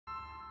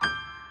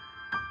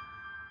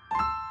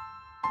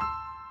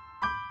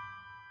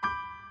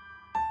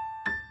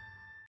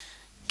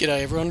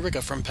G'day everyone,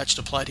 Ricker from Patch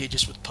to Plate here,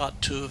 just with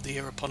part 2 of the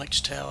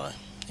Aeroponics tower.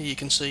 Here you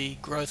can see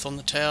growth on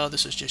the tower.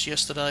 This is just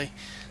yesterday.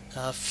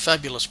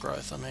 Fabulous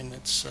growth. I mean,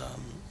 it's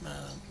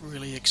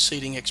really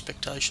exceeding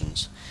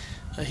expectations.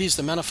 Here's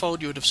the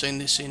manifold. You would have seen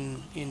this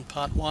in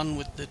part 1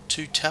 with the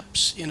 2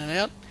 taps in and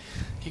out.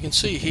 You can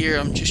see here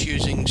I'm just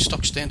using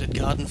stock standard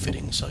garden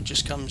fitting, so it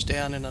just comes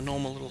down in a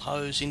normal little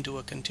hose into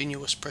a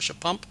continuous pressure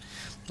pump.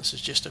 This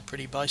is just a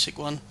pretty basic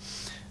one,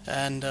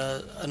 and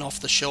an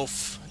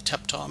off-the-shelf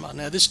tap timer.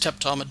 Now this tap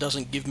timer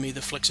doesn't give me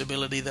the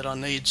flexibility that I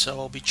need, so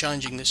I'll be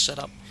changing this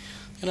setup.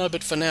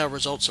 But for now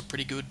results are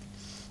pretty good.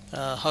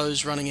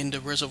 Hose running into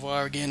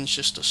reservoir again, it's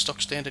just a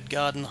stock standard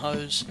garden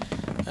hose,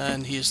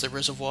 and here's the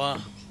reservoir.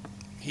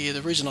 Here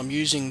the reason I'm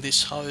using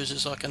this hose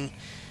is I can,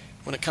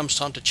 when it comes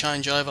time to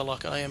change over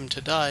like I am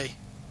today,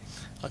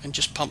 I can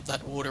just pump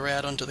that water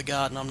out onto the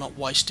garden. I'm not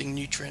wasting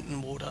nutrient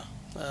and water.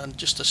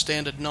 Just a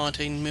standard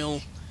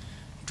 19mm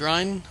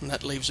drain, and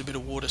that leaves a bit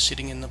of water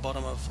sitting in the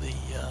bottom of the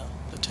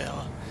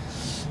tower.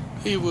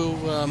 Here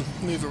we'll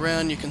move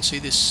around. You can see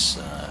this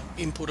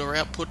input or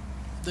output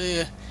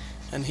there,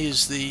 and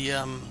here's the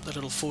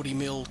little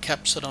 40mm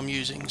caps that I'm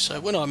using. So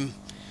when I'm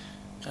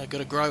got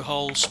a grow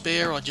hole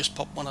spare, I just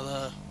pop one of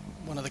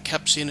the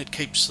caps in. It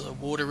keeps the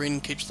water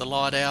in, keeps the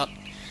light out,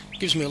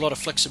 gives me a lot of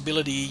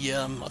flexibility.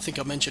 I think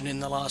I mentioned in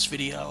the last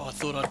video I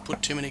thought I'd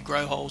put too many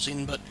grow holes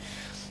in, but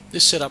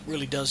this setup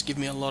really does give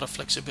me a lot of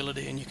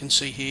flexibility. And you can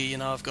see here,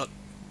 I've got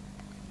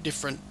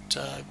different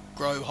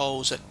grow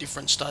holes at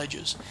different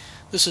stages.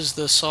 This is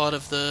the side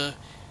of the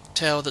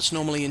tower that's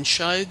normally in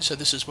shade, so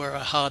this is where I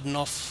harden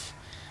off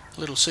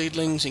little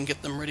seedlings and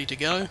get them ready to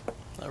go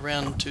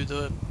around to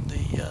the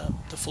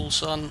full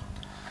sun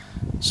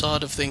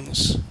side of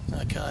things.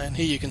 Okay, and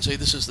here you can see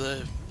this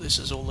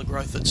is all the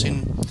growth that's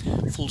in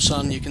full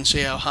sun. You can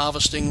see our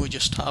harvesting. We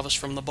just harvest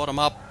from the bottom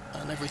up,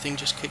 and everything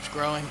just keeps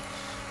growing.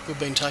 We've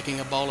been taking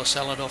a bowl of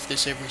salad off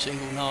this every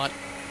single night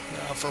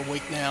for a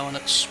week now, and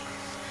it's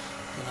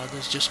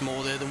there's just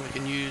more there than we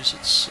can use.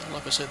 It's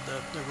like I said,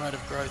 the rate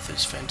of growth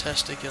is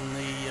fantastic, and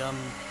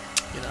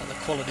the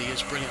quality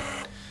is brilliant.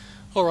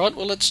 Alright,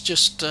 well let's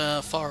just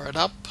fire it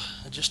up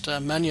just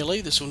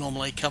manually. This will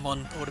normally come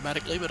on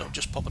automatically, but I'll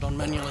just pop it on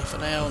manually for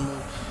now, and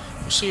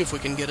we'll see if we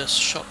can get a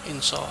shot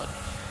inside.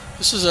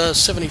 This is a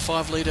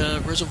 75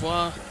 litre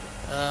reservoir,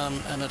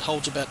 and it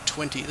holds about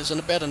 20. There's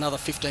about another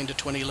 15 to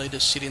 20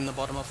 litres sit in the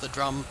bottom of the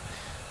drum,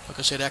 like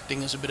I said,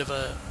 acting as a bit of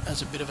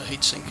a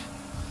heat sink.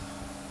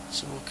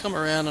 So we'll come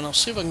around and I'll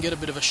see if I can get a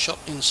bit of a shot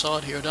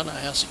inside here. I don't know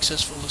how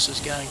successful this is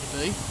going to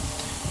be.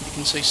 You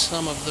can see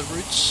some of the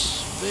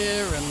roots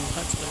there, and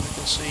hopefully we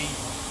can see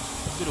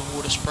a bit of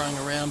water spraying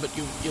around, but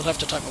you'll have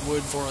to take my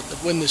word for it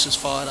that when this is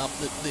fired up,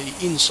 that the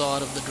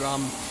inside of the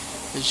drum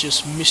is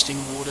just misting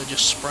water,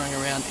 just spraying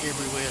around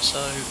everywhere. So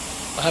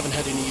I haven't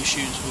had any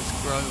issues with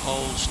grow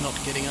holes not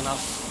getting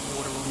enough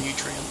water or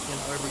nutrient.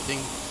 Everything,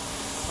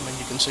 I mean,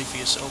 you can see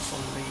for yourself on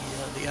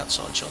the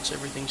outside shots,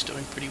 everything's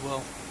doing pretty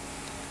well.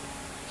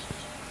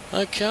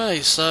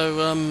 Okay,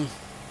 so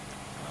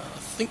I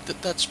think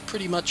that's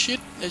pretty much it.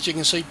 As you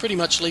can see, pretty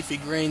much leafy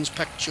greens,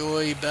 pak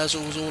choi,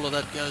 basils, all of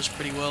that goes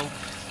pretty well.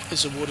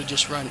 There's the water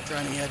just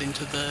draining out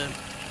into the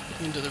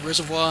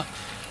reservoir.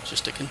 It's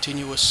just a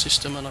continuous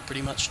system, and I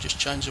pretty much just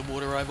change the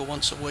water over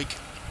once a week.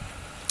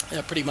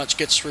 It pretty much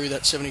gets through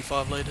that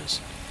 75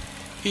 litres.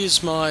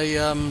 Here's my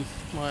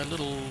my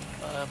little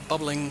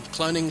bubbling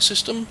cloning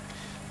system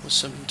with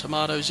some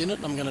tomatoes in it.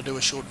 I'm going to do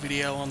a short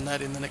video on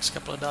that in the next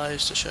couple of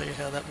days to show you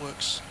how that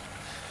works.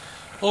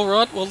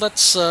 Alright, well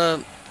that's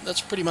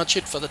pretty much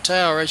it for the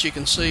tower. As you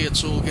can see,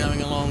 it's all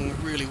going along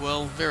really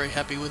well. Very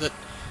happy with it.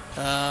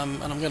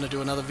 And I'm going to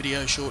do another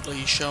video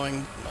shortly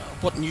showing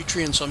what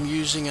nutrients I'm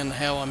using and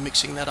how I'm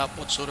mixing that up,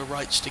 what sort of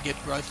rates to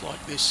get growth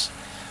like this.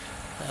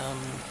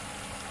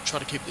 Try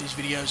to keep these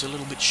videos a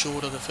little bit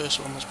shorter. The first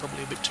one was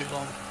probably a bit too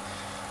long.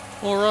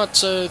 Alright,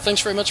 so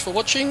thanks very much for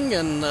watching,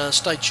 and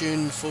stay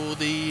tuned for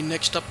the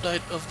next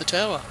update of the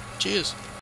tower. Cheers.